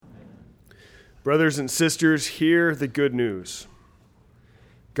Brothers and sisters, hear the good news.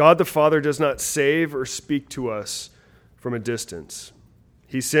 God the Father does not save or speak to us from a distance.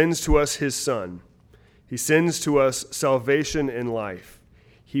 He sends to us his Son. He sends to us salvation and life.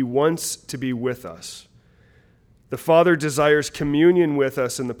 He wants to be with us. The Father desires communion with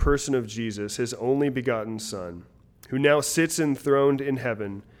us in the person of Jesus, his only begotten Son, who now sits enthroned in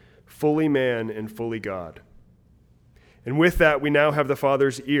heaven, fully man and fully God. And with that, we now have the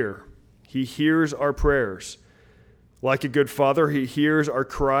Father's ear. He hears our prayers. Like a good father, he hears our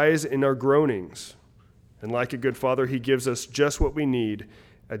cries and our groanings. And like a good father, he gives us just what we need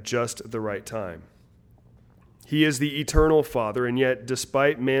at just the right time. He is the eternal Father, and yet,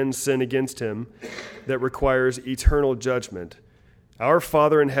 despite man's sin against him that requires eternal judgment, our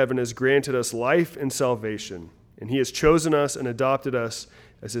Father in heaven has granted us life and salvation, and he has chosen us and adopted us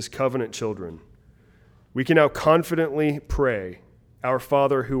as his covenant children. We can now confidently pray, "Our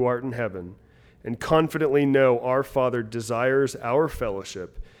Father who art in heaven," and confidently know our Father desires our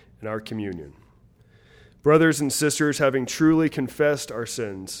fellowship and our communion. Brothers and sisters, having truly confessed our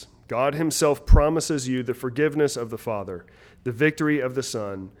sins, God himself promises you the forgiveness of the Father, the victory of the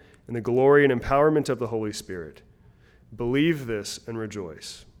Son, and the glory and empowerment of the Holy Spirit. Believe this and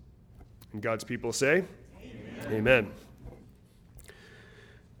rejoice. And God's people say, Amen. Amen.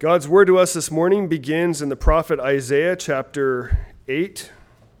 God's word to us this morning begins in the prophet Isaiah chapter 8.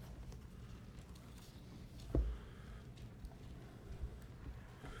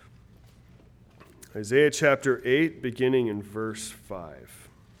 Isaiah chapter 8, beginning in verse 5.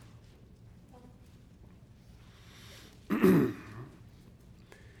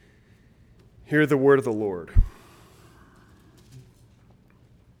 Hear the word of the Lord.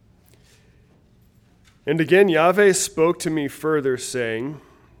 And again Yahweh spoke to me further, saying,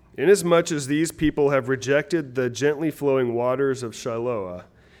 "Inasmuch as these people have rejected the gently flowing waters of Shiloah,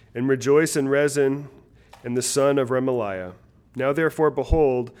 and rejoice in Rezin and the son of Remaliah, now therefore,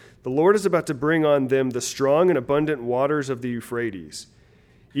 behold, the Lord is about to bring on them the strong and abundant waters of the Euphrates,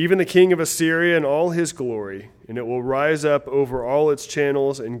 even the king of Assyria and all his glory, and it will rise up over all its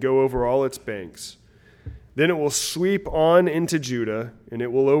channels and go over all its banks. Then it will sweep on into Judah, and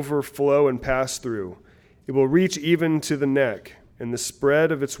it will overflow and pass through. It will reach even to the neck, and the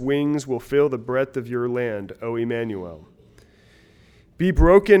spread of its wings will fill the breadth of your land, O Emmanuel. Be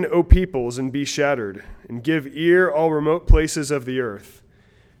broken, O peoples, and be shattered, and give ear, all remote places of the earth.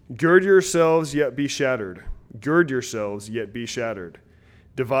 Gird yourselves, yet be shattered. Gird yourselves, yet be shattered.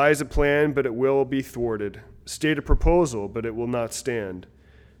 Devise a plan, but it will be thwarted. State a proposal, but it will not stand.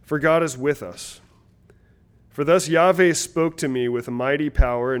 For God is with us. For thus Yahweh spoke to me with a mighty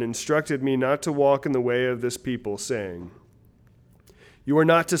power and instructed me not to walk in the way of this people, saying, You are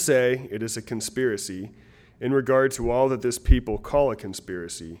not to say, it is a conspiracy, in regard to all that this people call a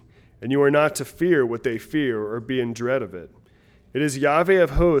conspiracy, and you are not to fear what they fear or be in dread of it. It is Yahweh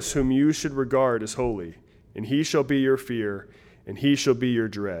of hosts whom you should regard as holy, and he shall be your fear, and he shall be your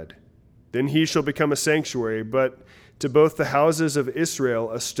dread. Then he shall become a sanctuary, but to both the houses of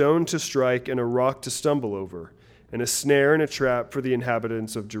Israel a stone to strike and a rock to stumble over, and a snare and a trap for the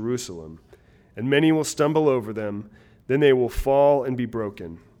inhabitants of Jerusalem. And many will stumble over them, then they will fall and be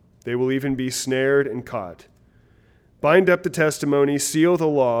broken. They will even be snared and caught. Bind up the testimony, seal the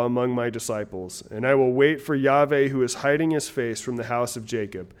law among my disciples, and I will wait for Yahweh who is hiding his face from the house of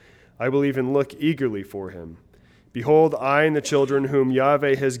Jacob. I will even look eagerly for him. Behold, I and the children whom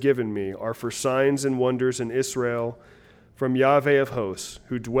Yahweh has given me are for signs and wonders in Israel from Yahweh of hosts,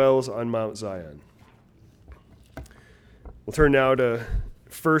 who dwells on Mount Zion. We'll turn now to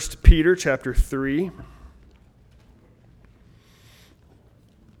 1 Peter chapter 3,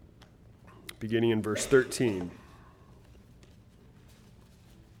 beginning in verse 13.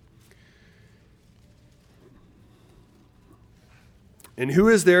 And who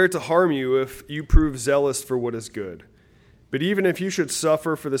is there to harm you if you prove zealous for what is good? But even if you should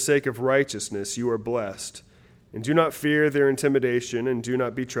suffer for the sake of righteousness, you are blessed. And do not fear their intimidation, and do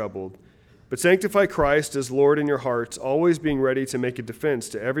not be troubled. But sanctify Christ as Lord in your hearts, always being ready to make a defense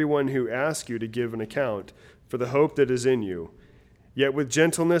to everyone who asks you to give an account for the hope that is in you, yet with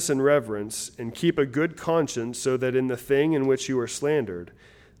gentleness and reverence, and keep a good conscience, so that in the thing in which you are slandered,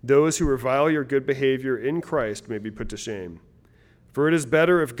 those who revile your good behavior in Christ may be put to shame. For it is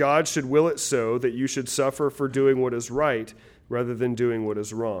better if God should will it so, that you should suffer for doing what is right rather than doing what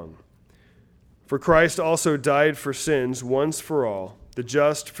is wrong. For Christ also died for sins once for all, the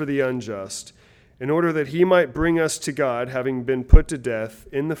just for the unjust, in order that he might bring us to God, having been put to death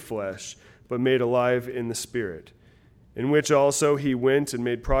in the flesh, but made alive in the Spirit, in which also he went and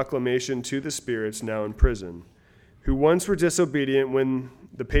made proclamation to the spirits now in prison, who once were disobedient when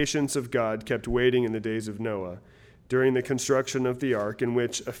the patience of God kept waiting in the days of Noah, during the construction of the ark, in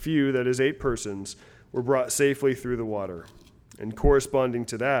which a few, that is 8 persons, were brought safely through the water. And corresponding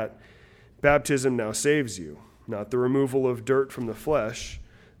to that, baptism now saves you, not the removal of dirt from the flesh,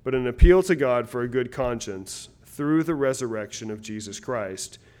 but an appeal to God for a good conscience through the resurrection of Jesus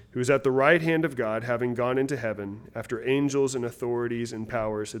Christ, who is at the right hand of God, having gone into heaven after angels and authorities and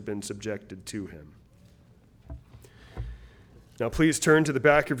powers had been subjected to him. Now please turn to the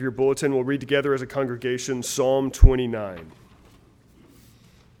back of your bulletin. We'll read together as a congregation Psalm 29.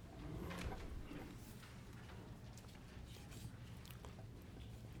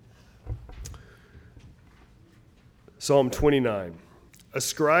 Psalm 29.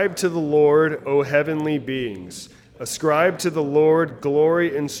 Ascribe to the Lord, O heavenly beings. Ascribe to the Lord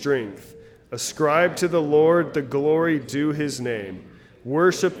glory and strength. Ascribe to the Lord the glory due his name.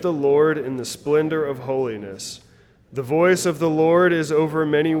 Worship the Lord in the splendor of holiness. The voice of the Lord is over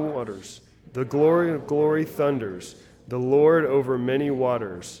many waters. The glory of glory thunders. The Lord over many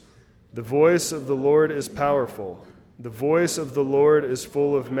waters. The voice of the Lord is powerful. The voice of the Lord is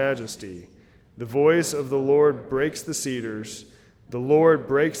full of majesty. The voice of the Lord breaks the cedars. The Lord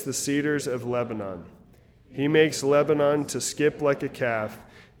breaks the cedars of Lebanon. He makes Lebanon to skip like a calf,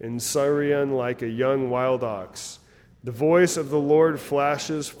 and Syrian like a young wild ox. The voice of the Lord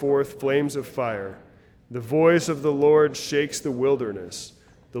flashes forth flames of fire. The voice of the Lord shakes the wilderness.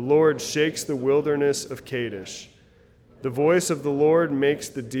 The Lord shakes the wilderness of Kadesh. The voice of the Lord makes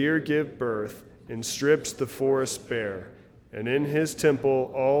the deer give birth and strips the forest bare. And in his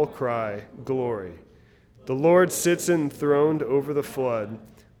temple all cry, Glory. The Lord sits enthroned over the flood.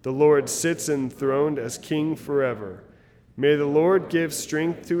 The Lord sits enthroned as king forever. May the Lord give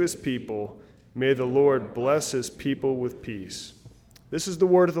strength to his people. May the Lord bless his people with peace. This is the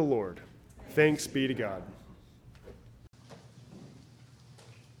word of the Lord. Thanks be to God.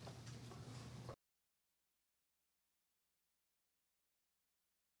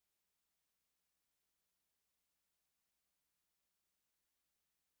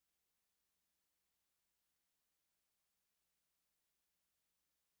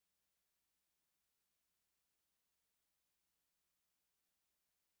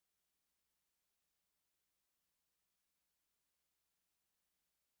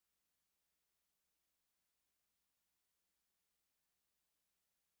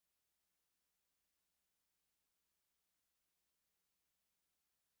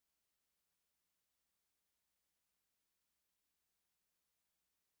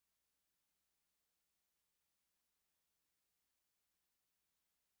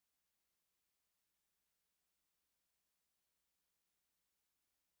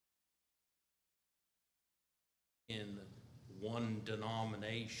 In one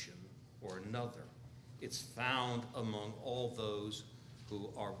denomination or another. It's found among all those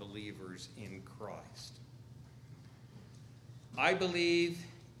who are believers in Christ. I believe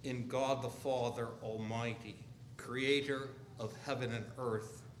in God the Father Almighty, creator of heaven and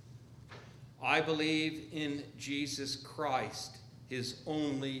earth. I believe in Jesus Christ, his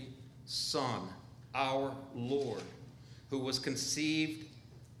only Son, our Lord, who was conceived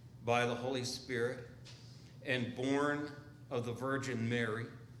by the Holy Spirit and born of the Virgin Mary.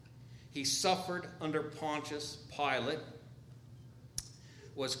 He suffered under Pontius Pilate,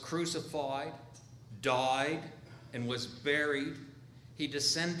 was crucified, died, and was buried. He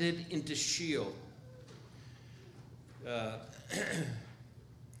descended into Sheol. The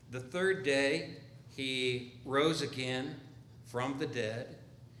third day, he rose again from the dead.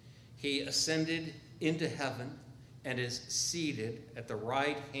 He ascended into heaven and is seated at the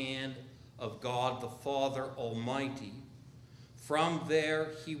right hand of God the Father Almighty. From there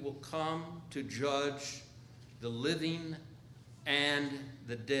he will come to judge the living and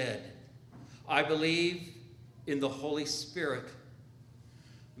the dead. I believe in the Holy Spirit,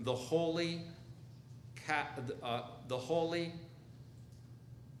 the holy,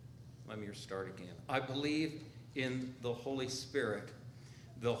 let me start again. I believe in the Holy Spirit,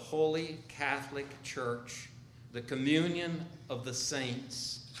 the Holy Catholic Church, the communion of the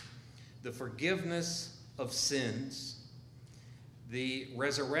saints, the forgiveness of sins, the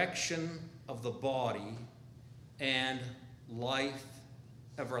resurrection of the body, and life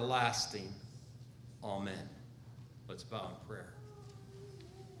everlasting. Amen. Let's bow in prayer.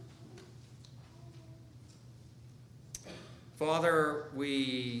 Father,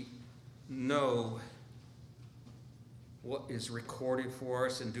 we know what is recorded for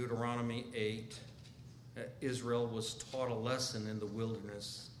us in Deuteronomy 8. Israel was taught a lesson in the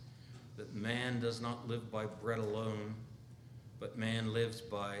wilderness that man does not live by bread alone, but man lives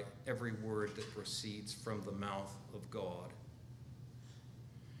by every word that proceeds from the mouth of God.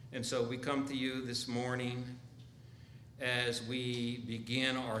 And so we come to you this morning as we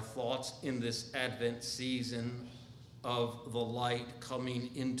begin our thoughts in this Advent season of the light coming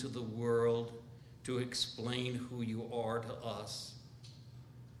into the world to explain who you are to us.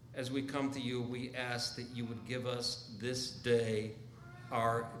 As we come to you, we ask that you would give us this day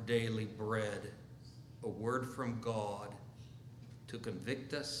our daily bread, a word from God to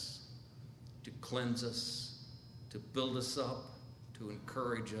convict us, to cleanse us, to build us up, to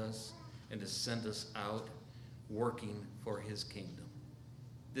encourage us, and to send us out working for his kingdom.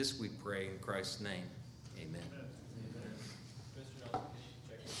 This we pray in Christ's name. Amen.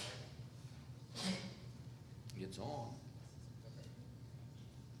 It's on.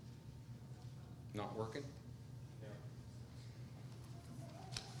 Not working?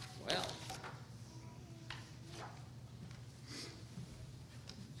 Well.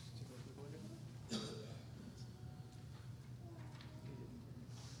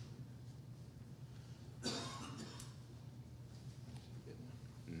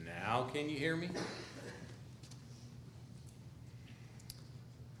 Now can you hear me?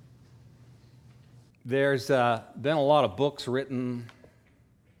 There's been a lot of books written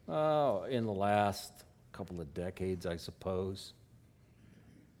in the last couple of decades, I suppose,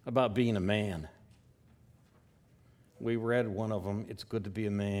 about being a man. We read one of them, It's Good to Be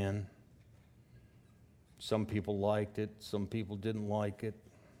a Man. Some people liked it, some people didn't like it.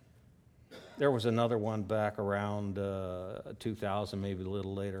 There was another one back around 2000, maybe a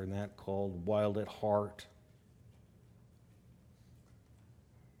little later than that, called Wild at Heart.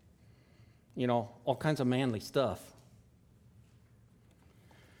 You know, all kinds of manly stuff.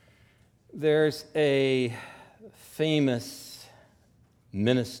 There's a famous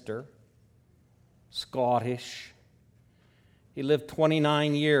minister, Scottish. He lived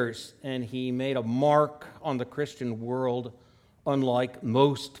 29 years, and he made a mark on the Christian world unlike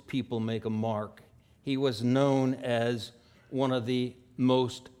most people make a mark. He was known as one of the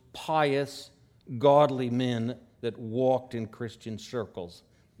most pious, godly men that walked in Christian circles.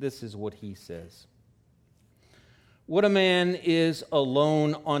 This is what he says. What a man is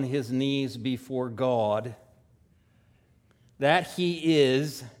alone on his knees before God, that he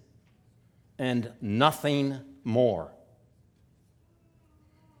is, and nothing more.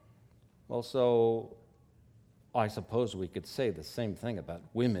 Well, so I suppose we could say the same thing about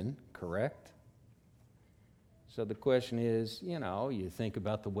women, correct? So the question is, you think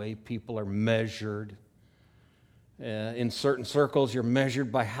about the way people are measured. In certain circles, you're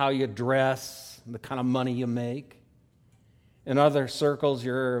measured by how you dress, the kind of money you make. In other circles,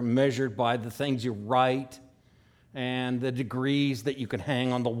 you're measured by the things you write and the degrees that you can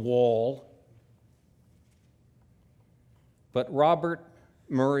hang on the wall. But Robert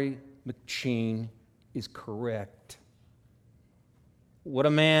Murray McCheyne is correct. What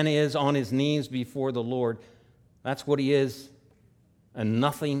a man is on his knees before the Lord, that's what he is, and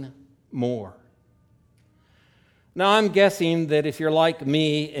nothing more. Now, I'm guessing that if you're like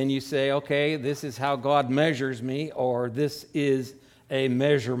me and you say, okay, this is how God measures me, or this is a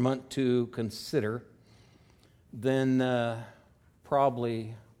measurement to consider, then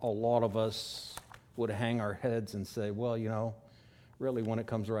probably a lot of us would hang our heads and say, well, really when it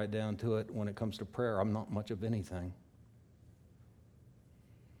comes right down to it, when it comes to prayer, I'm not much of anything.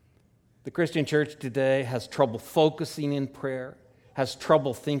 The Christian church today has trouble focusing in prayer, has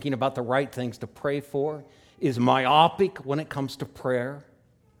trouble thinking about the right things to pray for, is myopic when it comes to prayer,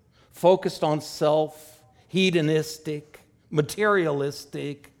 focused on self, hedonistic,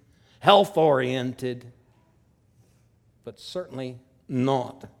 materialistic, health-oriented, but certainly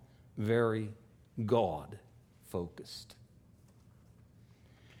not very God-focused.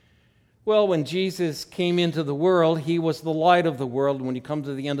 Well, when Jesus came into the world, he was the light of the world. When you come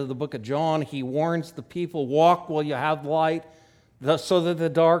to the end of the book of John, he warns the people, walk while you have light, so that the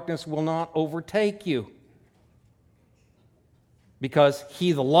darkness will not overtake you. Because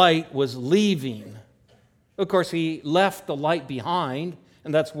he, the light, was leaving. Of course, he left the light behind,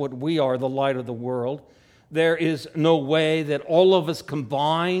 and that's what we are, the light of the world. There is no way that all of us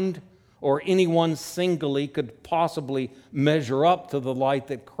combined or anyone singly could possibly measure up to the light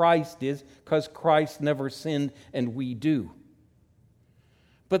that Christ is, because Christ never sinned and we do.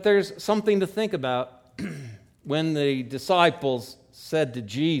 But there's something to think about when the disciples said to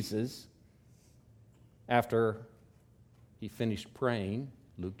Jesus, after he finished praying,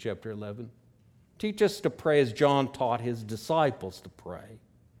 Luke chapter 11, teach us to pray as John taught his disciples to pray.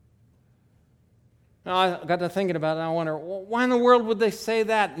 Now, I got to thinking about it, and I wonder, why in the world would they say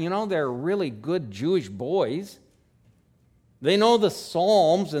that? They're really good Jewish boys. They know the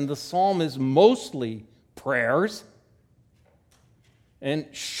Psalms, and the Psalm is mostly prayers. And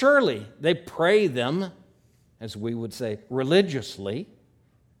surely they pray them, as we would say, religiously.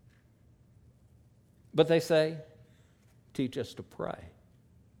 But they say, teach us to pray.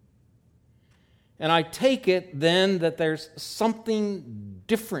 And I take it then that there's something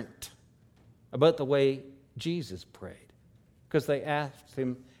different about the way Jesus prayed. Because they asked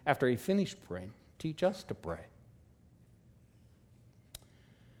him, after he finished praying, teach us to pray.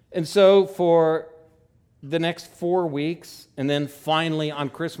 And so for the next 4 weeks, and then finally on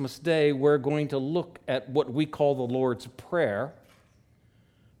Christmas Day, we're going to look at what we call the Lord's Prayer.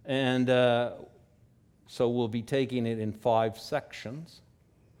 And so we'll be taking it in 5 sections.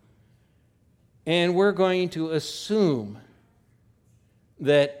 And we're going to assume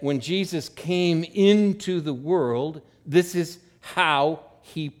that when Jesus came into the world, this is how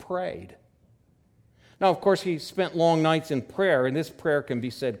he prayed. Now, of course, he spent long nights in prayer, and this prayer can be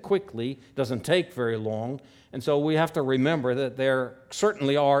said quickly, doesn't take very long. And so we have to remember that there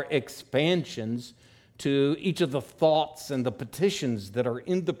certainly are expansions to each of the thoughts and the petitions that are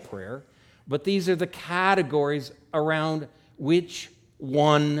in the prayer, but these are the categories around which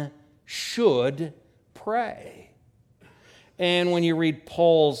one should pray. And when you read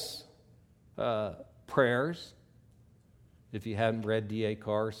Paul's prayers, if you haven't read D.A.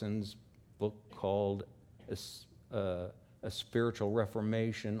 Carson's book called A Spiritual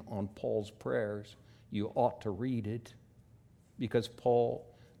Reformation on Paul's Prayers, you ought to read it, because Paul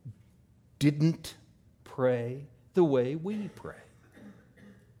didn't pray the way we pray.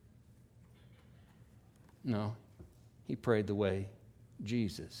 No, he prayed the way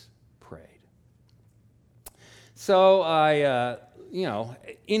Jesus prayed. So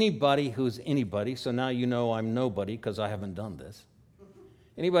anybody who's anybody, so now you know I'm nobody because I haven't done this.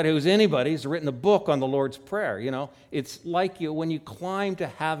 Anybody who's anybody has written a book on the Lord's Prayer. It's like when you climb to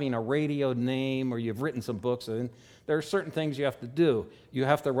having a radio name or you've written some books, and there are certain things you have to do. You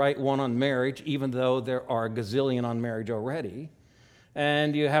have to write one on marriage, even though there are a gazillion on marriage already.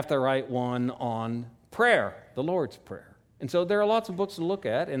 And you have to write one on prayer, the Lord's Prayer. And so there are lots of books to look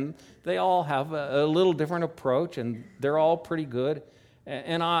at, and they all have a little different approach, and they're all pretty good.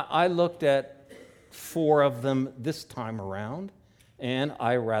 And I looked at 4 of them this time around, and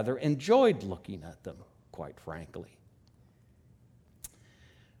I rather enjoyed looking at them, quite frankly.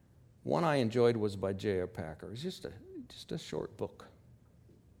 One I enjoyed was by J.I. Packer. It's just a short book.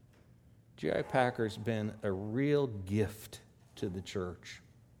 J.I. Packer's been a real gift to the church.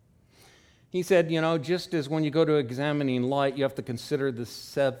 He said, just as when you go to examining light, you have to consider the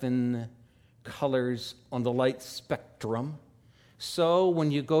 7 colors on the light spectrum. So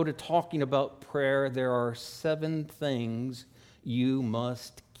when you go to talking about prayer, there are 7 things you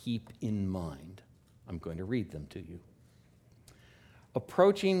must keep in mind. I'm going to read them to you.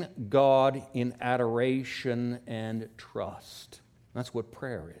 Approaching God in adoration and trust. That's what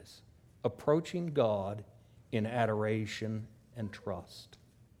prayer is. Approaching God in adoration and trust.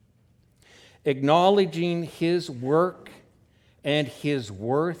 Acknowledging his work and his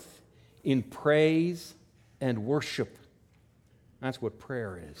worth in praise and worship. That's what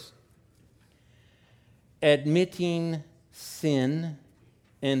prayer is. Admitting sin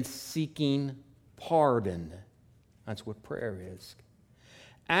and seeking pardon. That's what prayer is.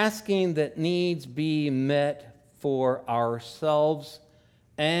 Asking that needs be met for ourselves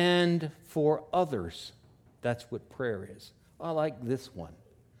and for others. That's what prayer is. I like this one.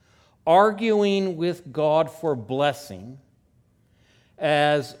 Arguing with God for blessing,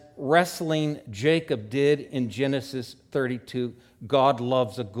 as wrestling Jacob did in Genesis 32. God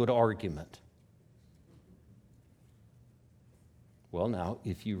loves a good argument. Well, now,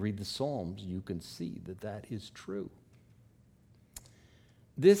 if you read the Psalms, you can see that that is true.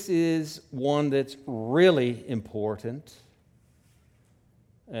 This is one that's really important,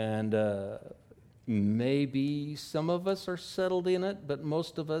 and maybe some of us are settled in it, but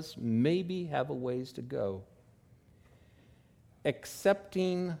most of us maybe have a ways to go.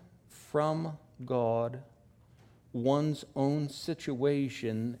 Accepting from God one's own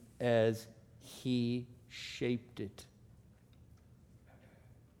situation as he shaped it.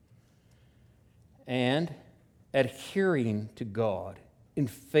 And adhering to God in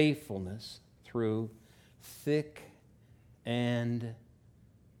faithfulness through thick and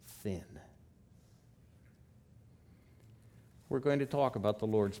thin. We're going to talk about the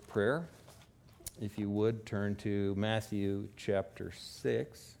Lord's Prayer. If you would, turn to Matthew chapter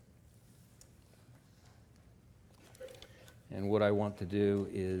 6. And what I want to do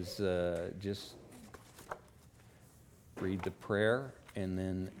is just read the prayer and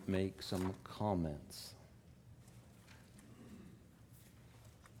then make some comments.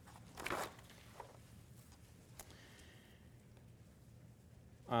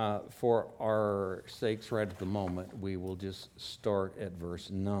 For our sakes, right at the moment, we will just start at verse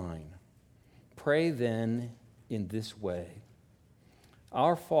 9. Pray then in this way: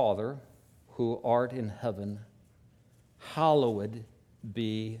 Our Father, who art in heaven, hallowed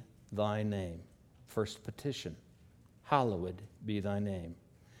be thy name. First petition, hallowed be thy name.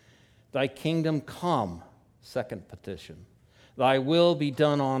 Thy kingdom come. Second petition, thy will be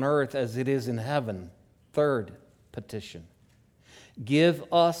done on earth as it is in heaven. Third petition, give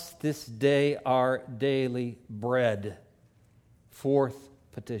us this day our daily bread. Fourth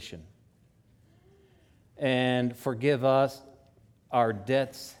petition, and forgive us our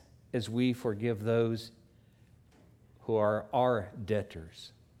debts as we forgive those who are our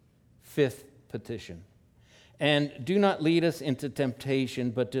debtors. Fifth petition, and do not lead us into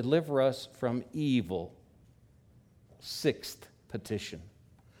temptation, but deliver us from evil. Sixth petition,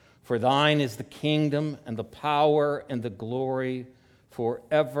 for thine is the kingdom and the power and the glory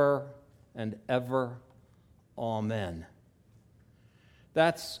forever and ever. Amen.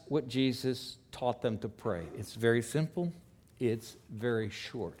 That's what Jesus taught them to pray. It's very simple. It's very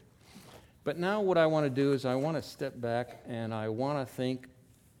short. But now what I want to do is I want to step back and I want to think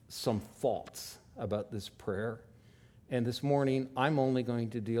some thoughts about this prayer. And this morning, I'm only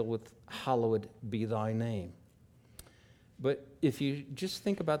going to deal with hallowed be thy name. But if you just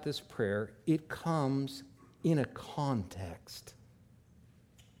think about this prayer, it comes in a context.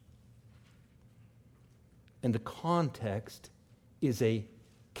 And the context is a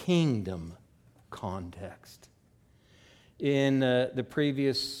kingdom context. In the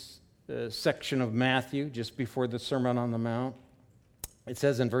previous section of Matthew, just before the Sermon on the Mount, it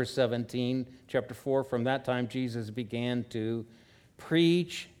says in verse 17, chapter 4, from that time Jesus began to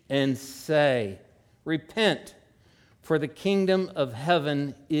preach and say, repent, for the kingdom of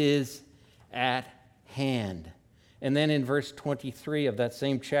heaven is at hand. And then in verse 23 of that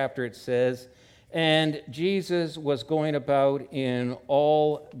same chapter it says, and Jesus was going about in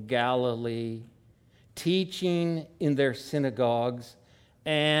all Galilee, teaching in their synagogues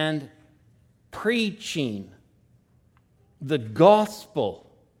and preaching the gospel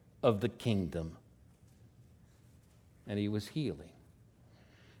of the kingdom. And he was healing.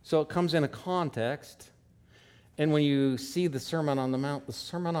 So it comes in a context. And when you see the Sermon on the Mount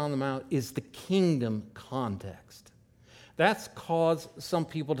is the kingdom context. That's caused some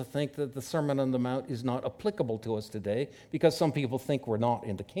people to think that the Sermon on the Mount is not applicable to us today because some people think we're not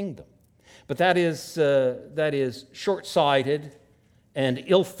in the kingdom. But that is short-sighted and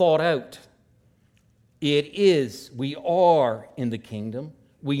ill thought out. It is. We are in the kingdom.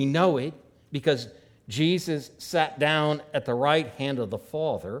 We know it because Jesus sat down at the right hand of the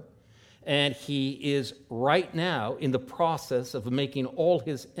Father, and he is right now in the process of making all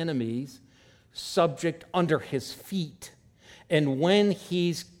his enemies subject under his feet. And when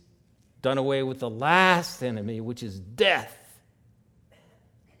he's done away with the last enemy, which is death,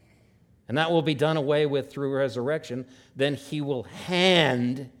 and that will be done away with through resurrection, then he will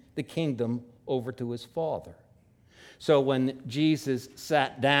hand the kingdom over to his Father. So when Jesus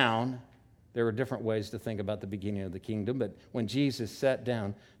sat down, there were different ways to think about the beginning of the kingdom, but when Jesus sat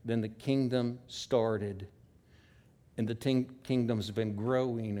down, then the kingdom started. And the kingdom's been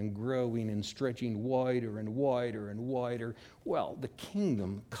growing and growing and stretching wider and wider and wider. Well, the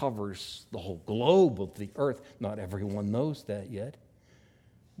kingdom covers the whole globe of the earth. Not everyone knows that yet.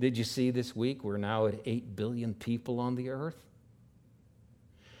 Did you see this week we're now at 8 billion people on the earth?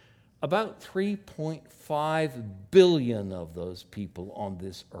 About 3.5 billion of those people on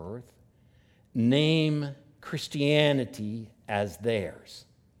this earth name Christianity as theirs.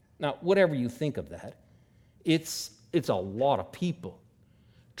 Now, whatever you think of that, it's a lot of people.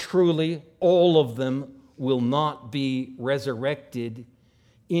 Truly, all of them will not be resurrected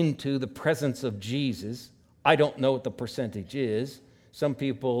into the presence of Jesus. I don't know what the percentage is. Some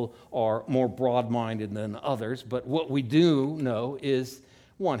people are more broad-minded than others, but what we do know is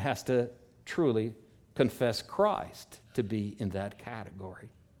one has to truly confess Christ to be in that category.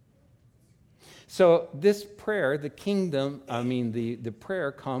 So this prayer, the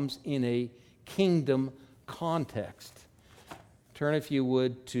prayer comes in a kingdom context. Turn, if you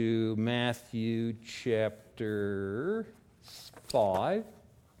would, to Matthew chapter 5.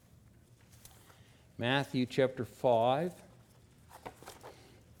 Matthew chapter 5.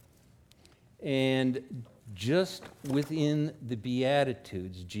 And just within the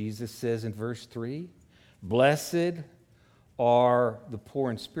Beatitudes, Jesus says in verse 3, blessed are the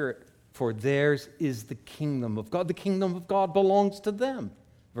poor in spirit, for theirs is the kingdom of God. The kingdom of God belongs to them.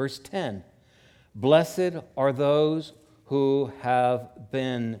 Verse 10, blessed are those who have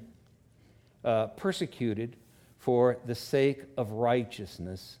been persecuted for the sake of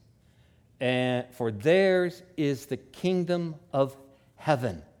righteousness, and for theirs is the kingdom of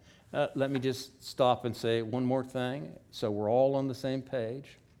heaven. Let me just stop and say one more thing so we're all on the same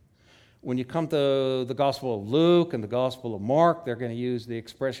page. When you come to the Gospel of Luke and the Gospel of Mark, they're going to use the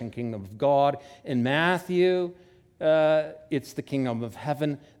expression kingdom of God. In Matthew, it's the kingdom of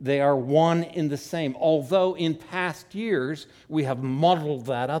heaven. They are one in the same. Although in past years, we have muddled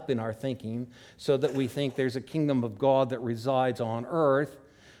that up in our thinking so that we think there's a kingdom of God that resides on earth,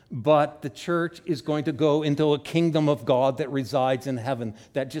 but the church is going to go into a kingdom of God that resides in heaven.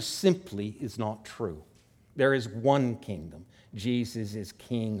 That just simply is not true. There is one kingdom. Jesus is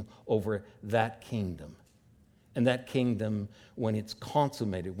king over that kingdom. And that kingdom, when it's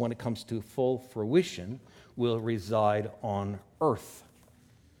consummated, when it comes to full fruition, will reside on earth,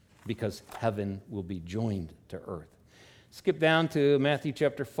 because heaven will be joined to earth. Skip down to Matthew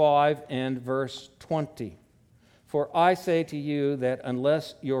chapter 5 and verse 20. For I say to you that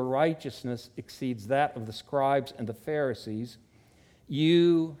unless your righteousness exceeds that of the scribes and the Pharisees,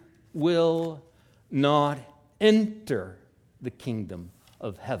 you will not enter the kingdom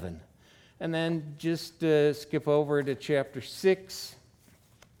of heaven. And then just skip over to chapter 6.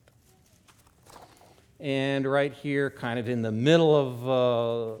 And right here, kind of in the middle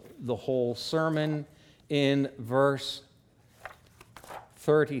of the whole sermon, in verse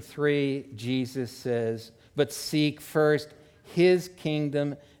 33, Jesus says, "But seek first his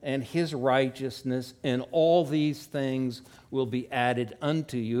kingdom and his righteousness, and all these things will be added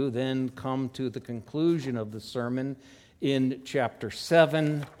unto you." Then come to the conclusion of the sermon in chapter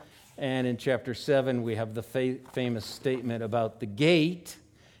 7. And in chapter 7, we have the famous statement about the gate.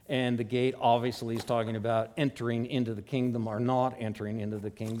 And the gate obviously is talking about entering into the kingdom or not entering into the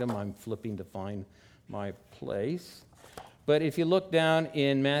kingdom. I'm flipping to find my place. But if you look down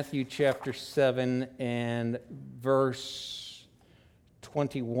in Matthew chapter 7 and verse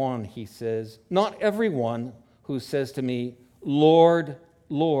 21, he says, "Not everyone who says to me, 'Lord,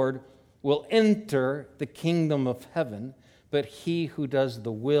 Lord,' will enter the kingdom of heaven, but he who does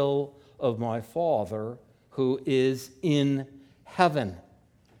the will of my Father who is in heaven."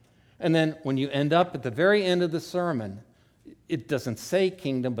 And then when you end up at the very end of the sermon, it doesn't say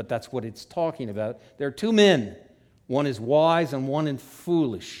kingdom, but that's what it's talking about. There are two men. One is wise and one is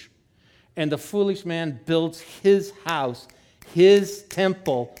foolish. And the foolish man builds his house, his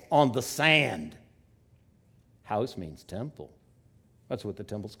temple, on the sand. House means temple. That's what the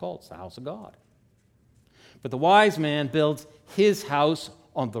temple's called. It's the house of God. But the wise man builds his house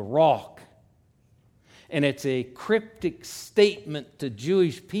on the rock. And it's a cryptic statement to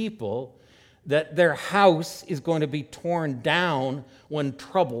Jewish people that their house is going to be torn down when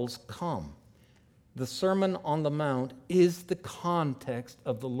troubles come. The Sermon on the Mount is the context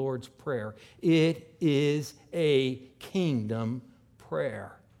of the Lord's Prayer. It is a kingdom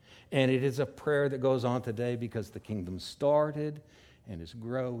prayer. And it is a prayer that goes on today because the kingdom started and is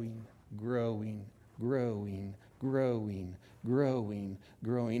growing, growing, growing, growing, growing,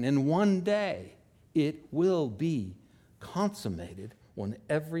 growing. And one day it will be consummated when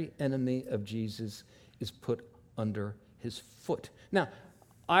every enemy of Jesus is put under his foot. Now,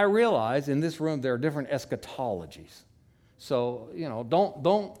 I realize in this room there are different eschatologies. So,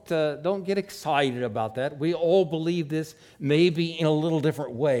 don't get excited about that. We all believe this, maybe in a little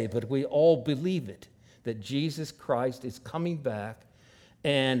different way, but we all believe it, that Jesus Christ is coming back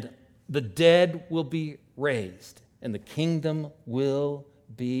and the dead will be raised and the kingdom will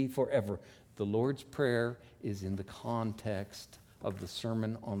be forever. The Lord's Prayer is in the context of the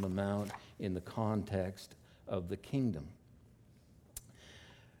Sermon on the Mount, in the context of the kingdom.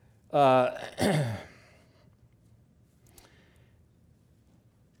 I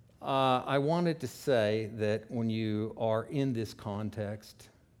wanted to say that when you are in this context,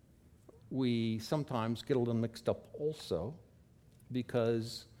 we sometimes get a little mixed up also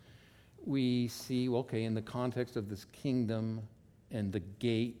because we see, okay, in the context of this kingdom and the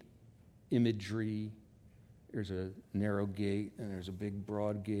gate imagery, there's a narrow gate and there's a big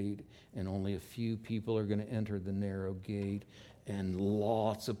broad gate, and only a few people are going to enter the narrow gate, and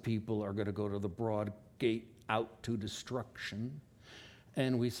lots of people are going to go to the broad gate out to destruction.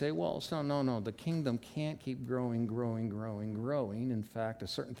 And we say, well, so no, the kingdom can't keep growing, growing, growing, growing. In fact, a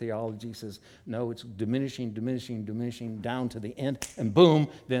certain theology says, no, it's diminishing, diminishing, diminishing down to the end, and boom,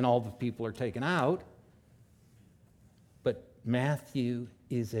 then all the people are taken out. But Matthew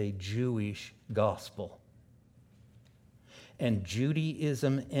is a Jewish gospel. And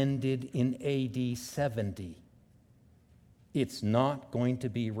Judaism ended in AD 70. It's not going to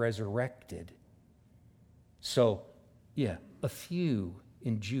be resurrected. So, yeah, a few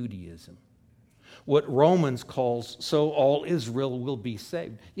in Judaism. What Romans calls, so all Israel will be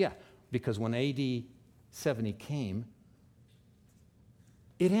saved. Yeah, because when AD 70 came,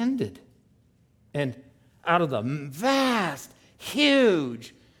 it ended. And out of the vast,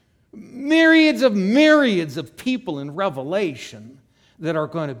 huge, myriads of people in Revelation that are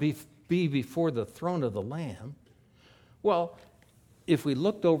going to be before the throne of the Lamb, well, if we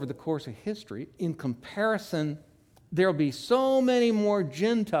looked over the course of history, in comparison, there'll be so many more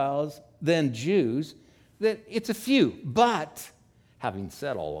Gentiles than Jews that it's a few. But, having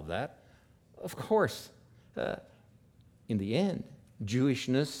said all of that, of course, in the end,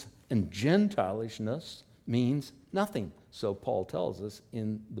 Jewishness and Gentilishness means nothing. So Paul tells us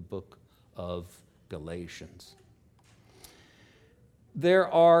in the book of Galatians. There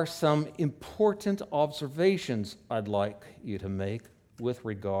are some important observations I'd like you to make with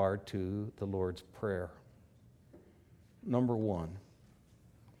regard to the Lord's Prayer. Number one,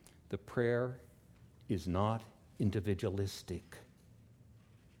 the prayer is not individualistic.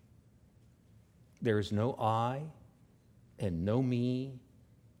 There is no I and no me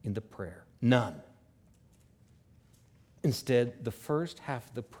in the prayer. None. Instead, the first half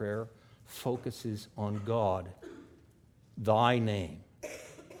of the prayer focuses on God. Thy name,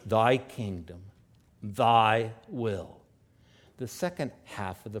 thy kingdom, thy will. The second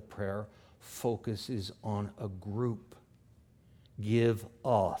half of the prayer focuses on a group. Give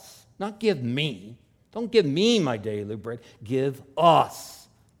us. Not give me. Don't give me my daily bread. Give us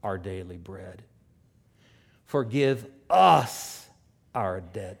our daily bread. Forgive us our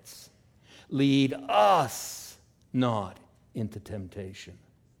debts. Lead us not into temptation.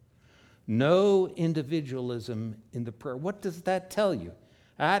 No individualism in the prayer. What does that tell you?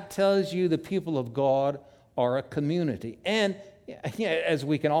 That tells you the people of God are a community. And as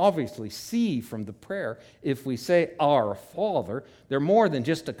we can obviously see from the prayer, if we say our Father, they're more than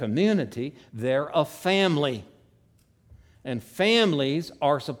just a community, they're a family. And families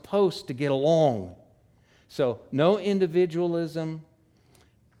are supposed to get along. So no individualism,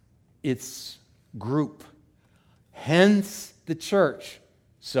 it's group. Hence the church.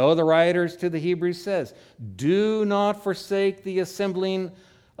 So the writers to the Hebrews says, do not forsake the assembling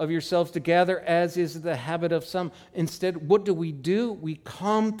of yourselves together, as is the habit of some. Instead, what do? We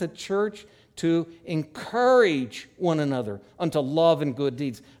come to church to encourage one another unto love and good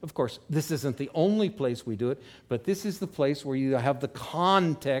deeds. Of course, this isn't the only place we do it, but this is the place where you have the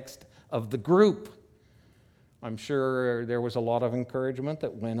context of the group. I'm sure there was a lot of encouragement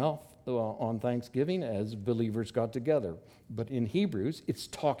that went off on Thanksgiving as believers got together. But in Hebrews, it's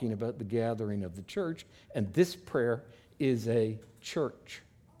talking about the gathering of the church, and this prayer is a church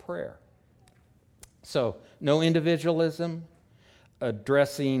prayer. So, no individualism.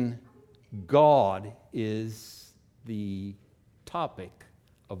 Addressing God is the topic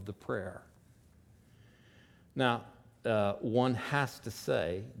of the prayer. Now, one has to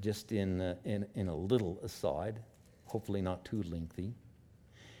say, just in a little aside, hopefully not too lengthy,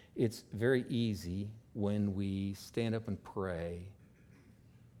 it's very easy when we stand up and pray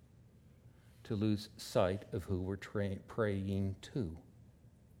to lose sight of who we're praying to.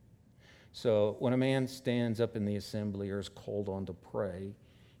 So when a man stands up in the assembly or is called on to pray,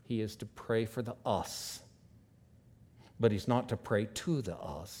 he is to pray for the us. But he's not to pray to the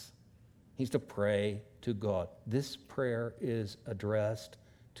us. He's to pray to God. This prayer is addressed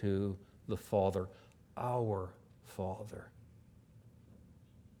to the Father, our Father.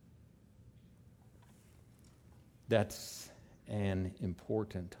 That's an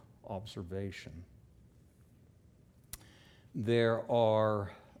important observation. There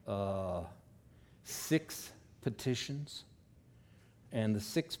are 6 petitions, and the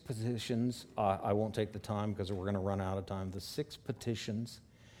 6 petitions, I won't take the time because we're going to run out of time. The 6 petitions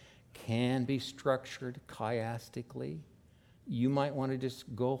can be structured chiastically. You might want to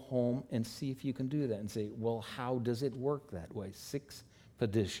just go home and see if you can do that and say, well, how does it work that way? 6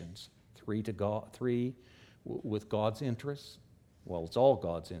 petitions, 3 to God, 3 with God's interests. Well, it's all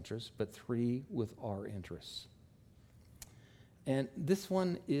God's interests, but 3 with our interests. And this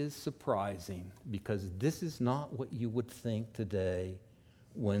one is surprising because this is not what you would think today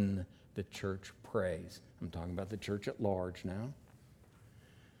when the church prays. I'm talking about the church at large now.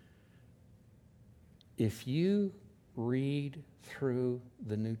 If you read through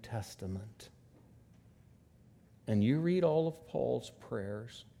the New Testament and you read all of Paul's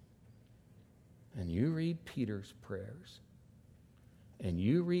prayers and you read Peter's prayers and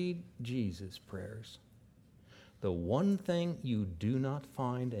you read Jesus' prayers, the one thing you do not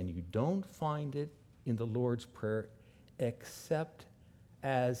find, and you don't find it in the Lord's Prayer, except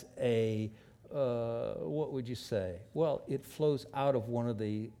as a, what would you say? Well, it flows out of one of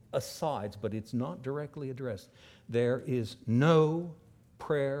the asides, but it's not directly addressed. There is no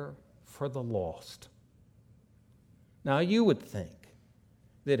prayer for the lost. Now, you would think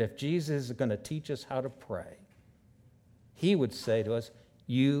that if Jesus is going to teach us how to pray, he would say to us,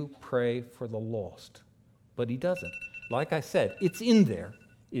 you pray for the lost. But he doesn't. Like I said, it's in there,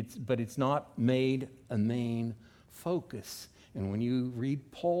 but it's not made a main focus. And when you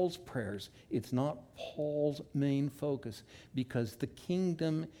read Paul's prayers, it's not Paul's main focus, because the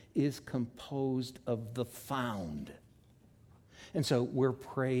kingdom is composed of the found. And so we're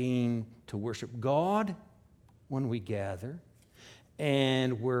praying to worship God when we gather,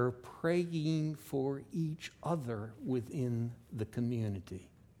 and we're praying for each other within the community.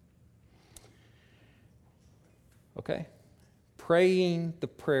 Okay? Praying the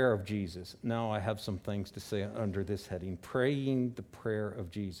prayer of Jesus. Now I have some things to say under this heading. Praying the prayer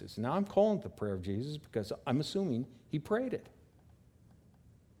of Jesus. Now I'm calling it the prayer of Jesus because I'm assuming he prayed it.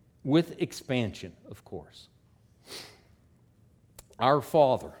 With expansion, of course. Our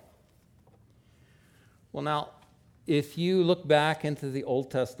Father. Well, now, if you look back into the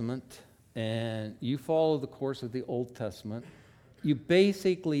Old Testament and you follow the course of the Old Testament, you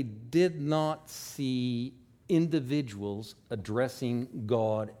basically did not see individuals addressing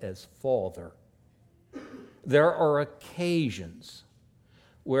God as Father. There are occasions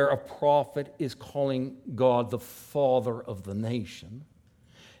where a prophet is calling God the Father of the nation,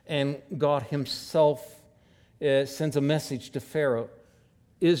 and God himself sends a message to Pharaoh,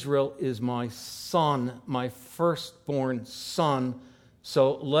 Israel is my son, my firstborn son,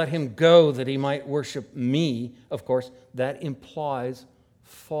 so let him go that he might worship me. Of course, that implies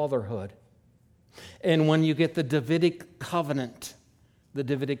fatherhood. And when you get the Davidic covenant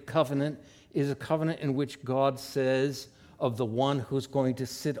is a covenant in which God says of the one who's going to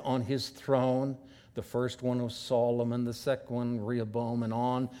sit on his throne. The first one was Solomon, the second one Rehoboam, and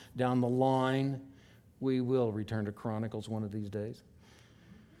on down the line. We will return to Chronicles one of these days.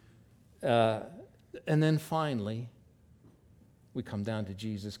 And then finally, we come down to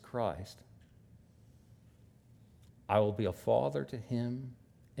Jesus Christ. I will be a father to him,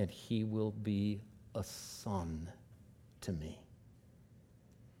 and he will be a son to me.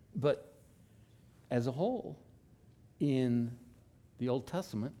 But as a whole, in the Old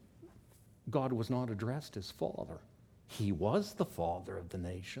Testament, God was not addressed as Father. He was the Father of the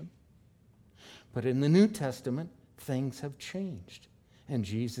nation. But in the New Testament, things have changed. And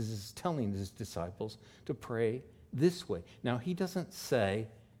Jesus is telling his disciples to pray this way. Now, he doesn't say,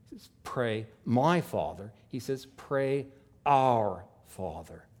 pray my Father. He says, pray our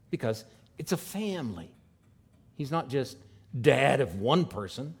Father. Because it's a family. He's not just dad of one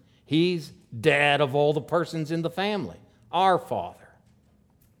person. He's dad of all the persons in the family. Our Father.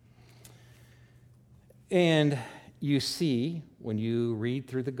 And you see, when you read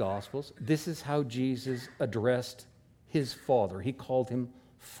through the Gospels, this is how Jesus addressed his Father. He called him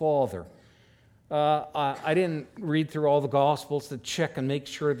Father. I didn't read through all the Gospels to check and make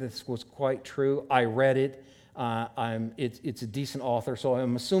sure this was quite true. I read it. It's a decent author, so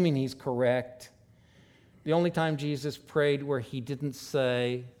I'm assuming he's correct. The only time Jesus prayed where he didn't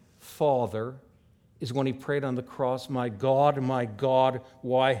say Father is when he prayed on the cross, my God,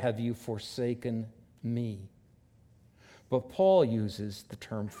 why have you forsaken me? But Paul uses the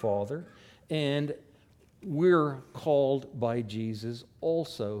term Father, and we're called by Jesus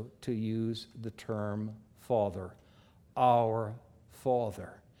also to use the term Father, our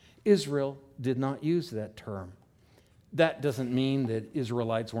Father. Israel did not use that term. That doesn't mean that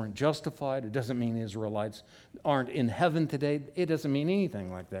Israelites weren't justified. It doesn't mean Israelites aren't in heaven today. It doesn't mean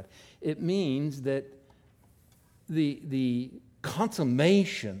anything like that. It means that the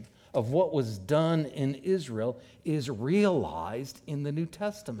consummation of what was done in Israel is realized in the New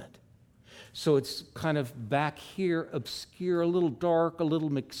Testament. So it's kind of back here, obscure, a little dark, a little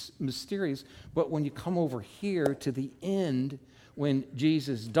mysterious. But when you come over here to the end, when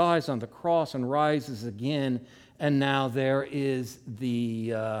Jesus dies on the cross and rises again, and now there is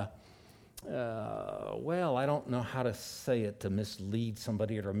the, I don't know how to say it to mislead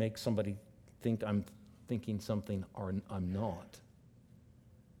somebody or make somebody think I'm thinking something or I'm not.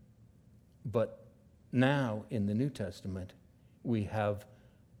 But now in the New Testament, we have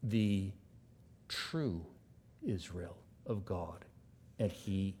the true Israel of God. And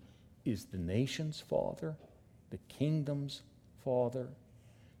he is the nation's Father, the kingdom's Father,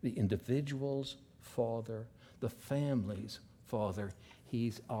 the individual's Father, the family's Father.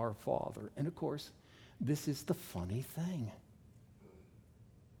 He's our Father. And of course, this is the funny thing.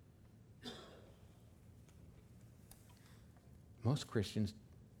 Most Christians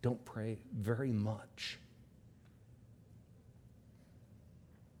don't pray very much.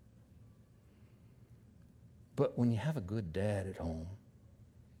 But when you have a good dad at home,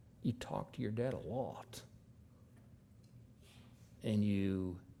 you talk to your dad a lot. And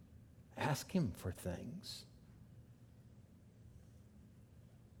you ask him for things.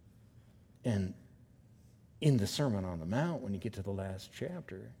 And in the Sermon on the Mount, when you get to the last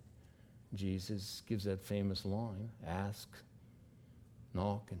chapter, Jesus gives that famous line, ask,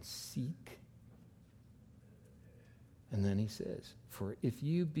 knock, and seek. And then he says, for if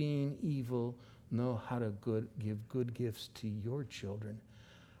you being evil know how to give good gifts to your children,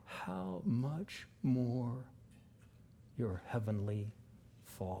 how much more your heavenly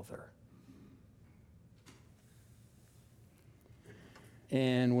Father.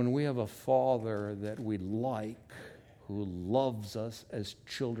 And when we have a Father that we like, who loves us as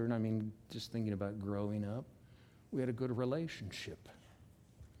children, I mean, just thinking about growing up, we had a good relationship.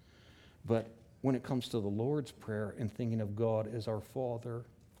 But when it comes to the Lord's Prayer and thinking of God as our Father,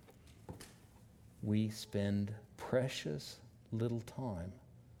 we spend precious little time.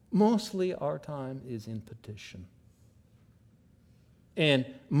 Mostly our time is in petition. And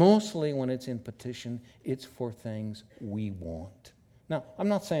mostly when it's in petition, it's for things we want. Now, I'm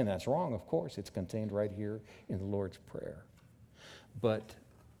not saying that's wrong, of course. It's contained right here in the Lord's Prayer. But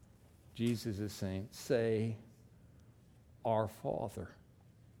Jesus is saying, say, our Father,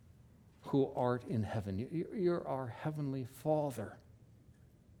 who art in heaven. You're our heavenly Father.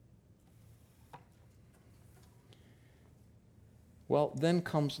 Well, then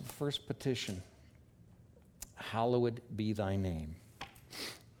comes the first petition. Hallowed be thy name.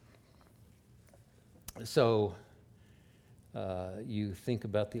 So, you think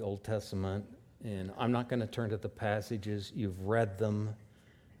about the Old Testament, and I'm not going to turn to the passages. You've read them,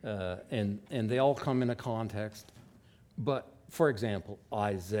 and they all come in a context. But, for example,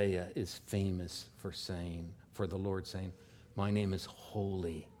 Isaiah is famous for the Lord saying, my name is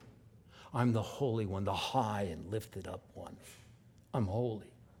holy. I'm the Holy One, the high and lifted up one. I'm holy.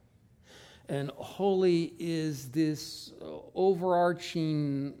 And holy is this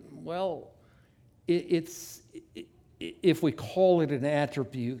overarching, if we call it an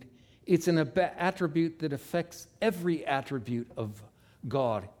attribute, it's an attribute that affects every attribute of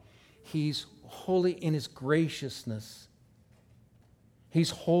God. He's holy in his graciousness.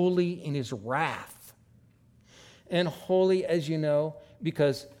 He's holy in his wrath. And holy, as you know,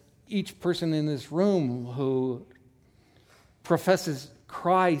 because each person in this room who professes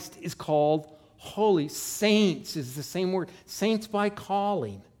Christ is called holy. Saints is the same word. Saints by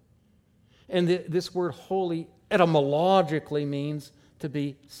calling. And this word holy etymologically means to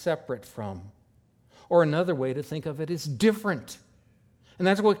be separate from. Or another way to think of it is different. And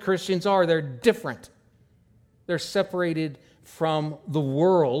that's what Christians are. They're different. They're separated from the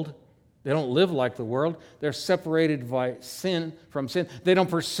world. They don't live like the world. They're separated by sin, from sin. They don't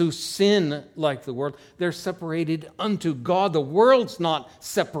pursue sin like the world. They're separated unto God. The world's not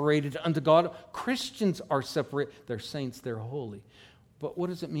separated unto God. Christians are separate. They're saints. They're holy. But what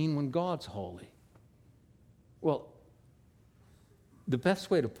does it mean when God's holy? Well, the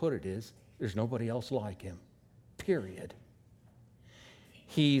best way to put it is there's nobody else like him, period.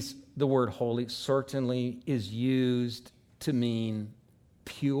 The word holy certainly is used to mean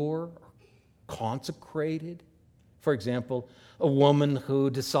pure, consecrated. For example, a woman who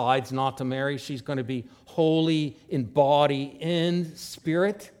decides not to marry, she's going to be holy in body and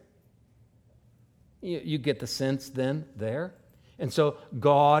spirit. You get the sense then there. And so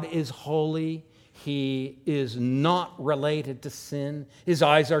God is holy. He is not related to sin. His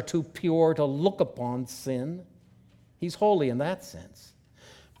eyes are too pure to look upon sin. He's holy in that sense.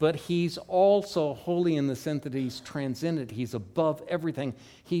 But he's also holy in the sense that he's transcendent. He's above everything.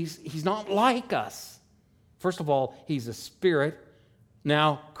 He's not like us. First of all, he's a spirit.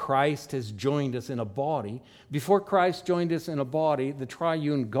 Now Christ has joined us in a body. Before Christ joined us in a body, the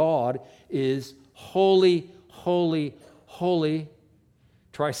triune God is holy, holy, holy.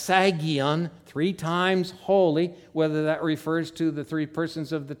 Trisagion, 3 times holy. Whether that refers to the 3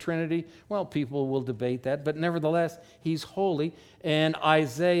 persons of the Trinity, well, people will debate that. But nevertheless, he's holy. And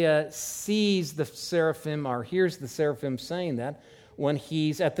Isaiah sees the seraphim, or hears the seraphim saying that, when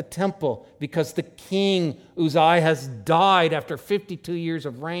he's at the temple, because the king Uzziah has died after 52 years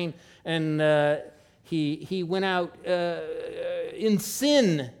of reign, and he went out in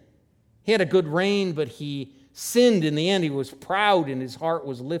sin. He had a good reign, but he sinned in the end. He was proud and his heart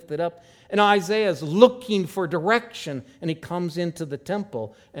was lifted up. And Isaiah is looking for direction, and he comes into the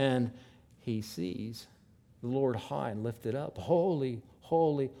temple and he sees the Lord high and lifted up. Holy,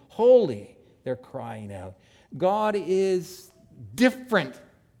 holy, holy, they're crying out. God is different.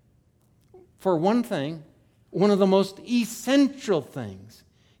 For one thing, one of the most essential things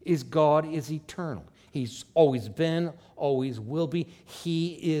is God is eternal. He's always been, always will be.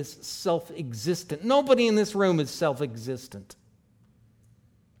 He is self-existent. Nobody in this room is self-existent.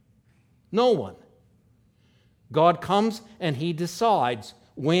 No one. God comes and he decides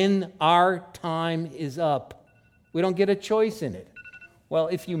when our time is up. We don't get a choice in it. Well,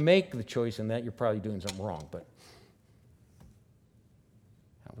 if you make the choice in that, you're probably doing something wrong, but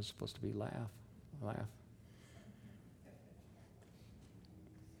that was supposed to be laugh.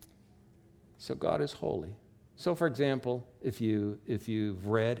 So God is holy. So, for example, if you've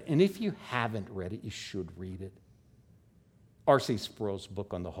read, and if you haven't read it, you should read it. R.C. Sproul's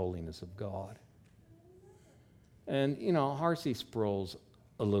book on the holiness of God. And, R.C. Sproul's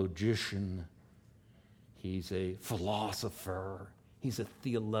a logician. He's a philosopher. He's a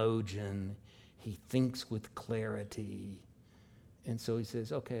theologian. He thinks with clarity. And so he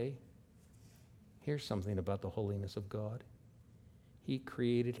says, okay, here's something about the holiness of God. He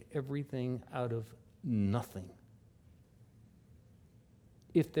created everything out of nothing.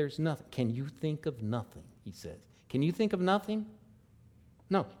 If there's nothing, can you think of nothing, he says. Can you think of nothing?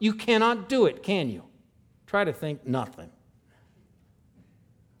 No, you cannot do it, can you? Try to think nothing.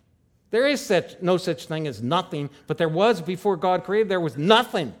 There is no such thing as nothing, but there was before God created, there was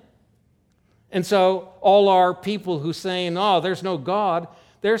nothing. And so all our people who saying, oh, there's no God,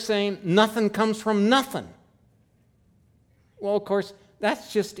 they're saying nothing comes from nothing. Well, of course,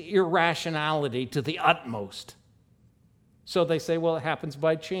 that's just irrationality to the utmost. So they say, well, it happens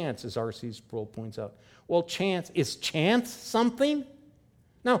by chance, as R.C. Sproul points out. Well, is chance something?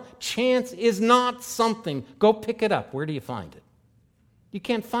 No, chance is not something. Go pick it up. Where do you find it? You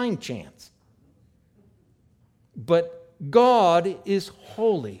can't find chance. But God is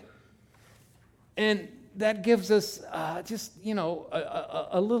holy. And that gives us a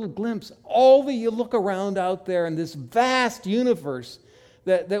little glimpse. You look around out there in this vast universe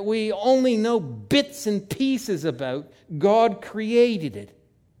that we only know bits and pieces about, God created it.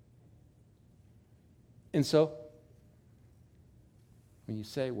 And so, when you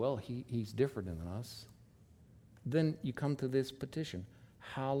say, well, he's different than us, then you come to this petition.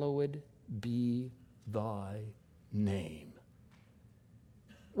 Hallowed be thy name.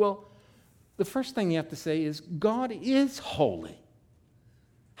 Well, the first thing you have to say is God is holy.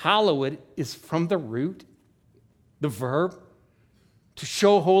 Hallowed is from the root, the verb, to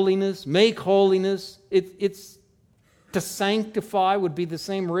show holiness, make holiness. It's to sanctify would be the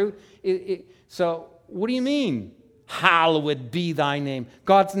same root. So what do you mean? Hallowed be thy name.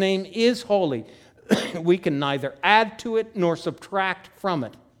 God's name is holy. We can neither add to it nor subtract from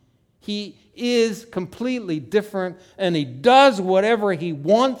it. He is completely different, and he does whatever he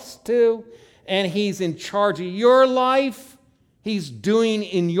wants to, and he's in charge of your life. He's doing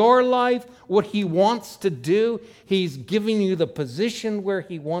in your life what he wants to do. He's giving you the position where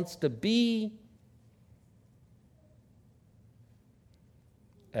he wants to be.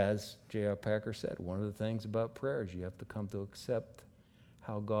 As J.I. Packer said, one of the things about prayer is you have to come to accept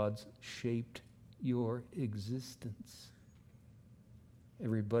how God's shaped your existence.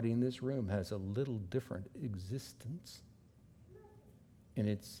 Everybody in this room has a little different existence. And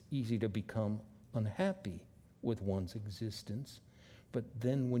it's easy to become unhappy with one's existence. But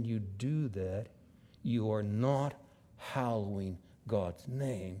then when you do that, you are not hallowing God's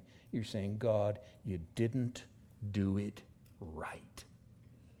name. You're saying, God, you didn't do it right.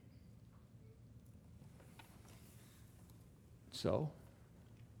 So,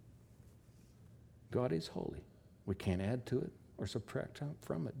 God is holy. We can't add to it or subtract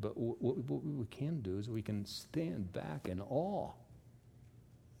from it. But what we can do is we can stand back in awe.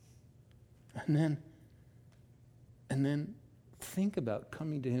 And then think about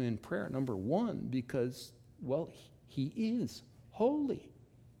coming to him in prayer, number one, because, well, he is holy.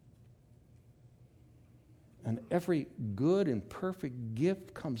 And every good and perfect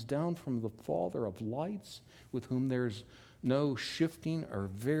gift comes down from the Father of lights, with whom there's no shifting or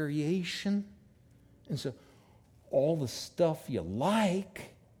variation. And so all the stuff you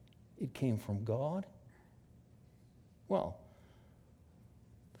like, it came from God. Well,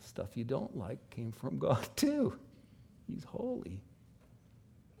 the stuff you don't like came from God too. He's holy.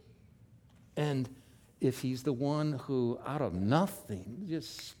 And if he's the one who out of nothing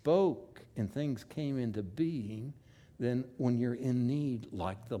just spoke and things came into being, then when you're in need,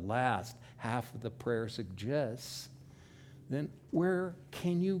 like the last half of the prayer suggests, then where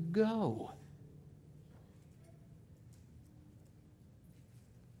can you go?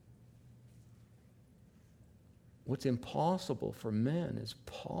 What's impossible for men is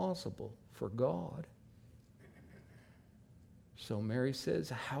possible for God. So Mary says,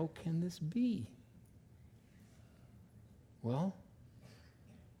 how can this be? Well,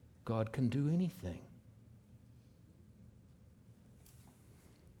 God can do anything.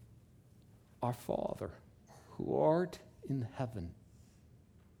 Our Father, who art in heaven.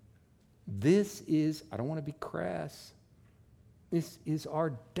 This is, I don't want to be crass, this is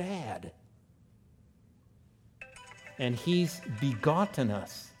our dad. And he's begotten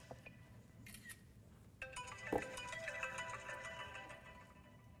us.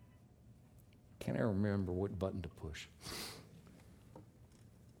 Can't I remember what button to push?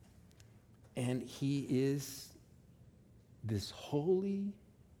 And he is this holy,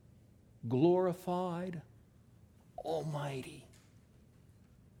 glorified, almighty.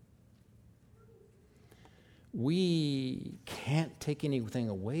 We can't take anything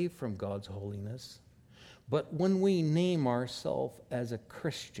away from God's holiness, but when we name ourselves as a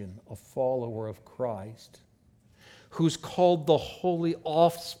Christian, a follower of Christ, who's called the holy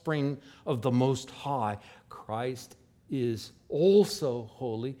offspring of the Most High, Christ is also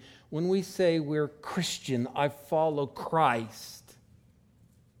holy. When we say we're Christian, I follow Christ,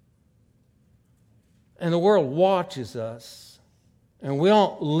 and the world watches us, and we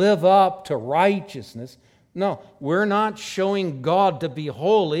don't live up to righteousness. No, we're not showing God to be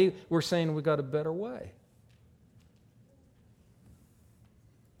holy. We're saying we got a better way.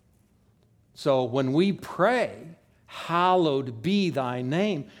 So when we pray, hallowed be thy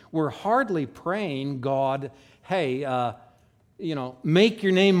name, we're hardly praying, God, hey, make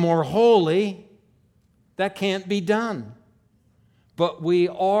your name more holy. That can't be done. But we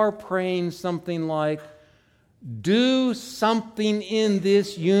are praying something like, do something in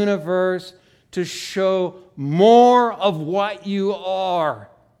this universe to show more of what you are.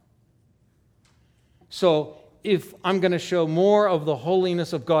 So if I'm going to show more of the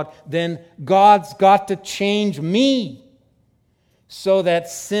holiness of God, then God's got to change me so that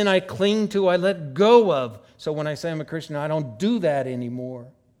sin I cling to, I let go of. So when I say I'm a Christian, I don't do that anymore.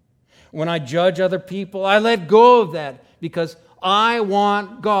 When I judge other people, I let go of that because I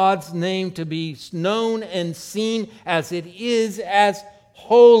want God's name to be known and seen as it is, as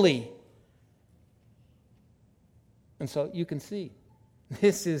holy. And so you can see,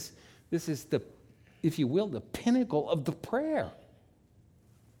 this is the, if you will, the pinnacle of the prayer.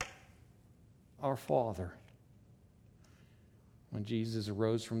 Our Father. When Jesus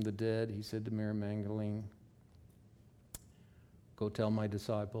arose from the dead, he said to Mary Magdalene, go tell my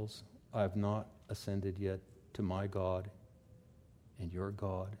disciples, I have not ascended yet to my God and your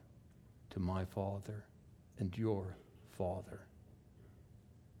God, to my Father and your Father.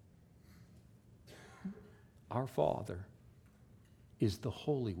 Our Father is the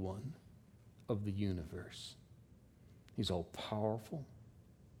Holy One of the universe. He's all-powerful.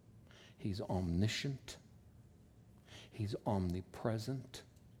 He's omniscient. He's omnipresent.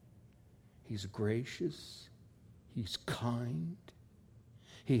 He's gracious. He's kind.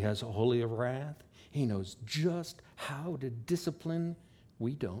 He has a holy wrath. He knows just how to discipline.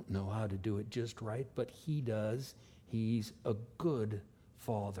 We don't know how to do it just right, but he does. He's a good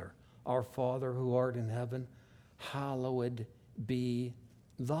Father. Our Father who art in heaven, hallowed be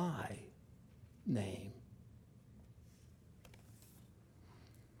thy name.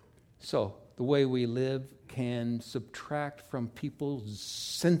 So, the way we live can subtract from people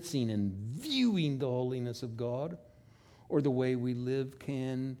sensing and viewing the holiness of God, or the way we live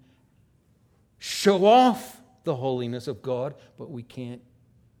can show off the holiness of God, but we can't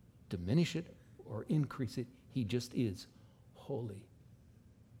diminish it or increase it. He just is holy.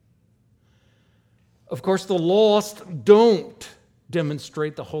 Of course, the lost don't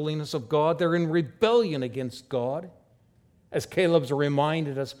demonstrate the holiness of God. They're in rebellion against God. As Caleb's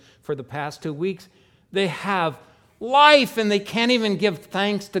reminded us for the past 2 weeks, they have life and they can't even give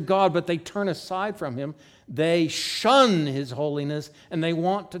thanks to God, but they turn aside from Him. They shun His holiness and they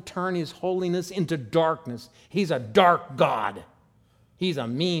want to turn His holiness into darkness. He's a dark God. He's a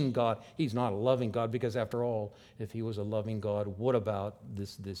mean God. He's not a loving God, because after all, if He was a loving God, what about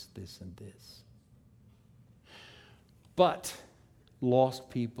this, and this? But lost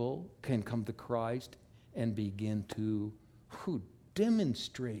people can come to Christ and begin to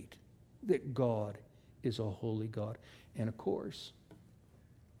demonstrate that God is a holy God. And of course,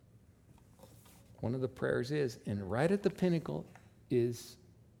 one of the prayers is, and right at the pinnacle is,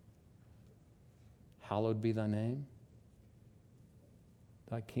 hallowed be thy name,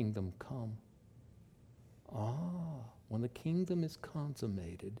 thy kingdom come. When the kingdom is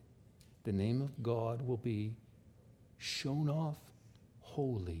consummated, the name of God will be shown off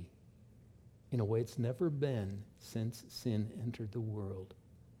holy in a way it's never been since sin entered the world.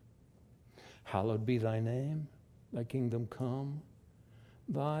 Hallowed be thy name, thy kingdom come,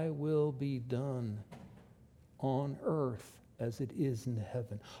 thy will be done on earth as it is in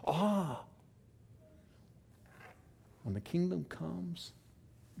heaven. When the kingdom comes,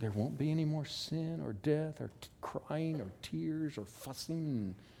 There won't be any more sin or death or crying or tears or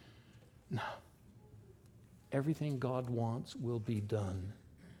fussing. No. Everything God wants will be done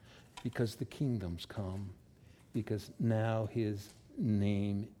because the kingdom's come, because now his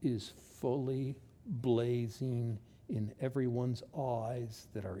name is fully blazing in everyone's eyes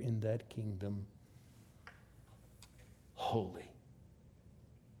that are in that kingdom. Holy.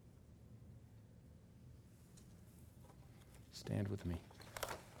 Stand with me.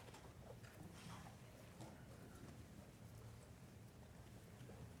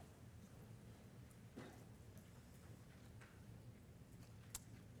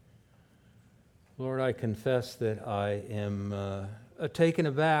 Lord, I confess that I am taken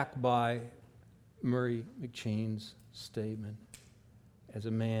aback by Murray McChain's statement, as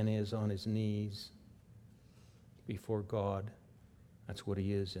a man is on his knees before God. That's what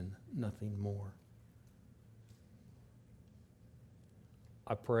he is and nothing more.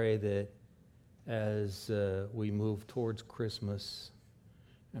 I pray that as we move towards Christmas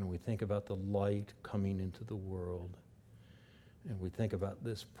and we think about the light coming into the world and we think about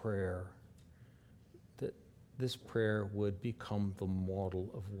this prayer, that this prayer would become the model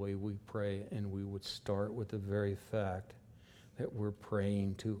of the way we pray, and we would start with the very fact that we're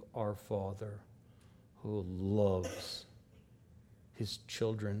praying to our Father who loves his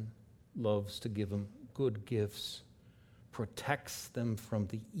children, loves to give them good gifts, protects them from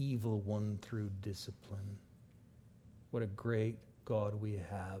the evil one through discipline. What a great God we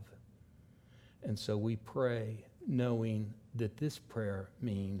have. And so we pray knowing that this prayer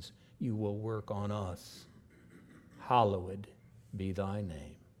means you will work on us. Hallowed be thy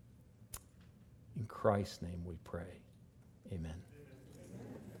name. In Christ's name we pray. Amen.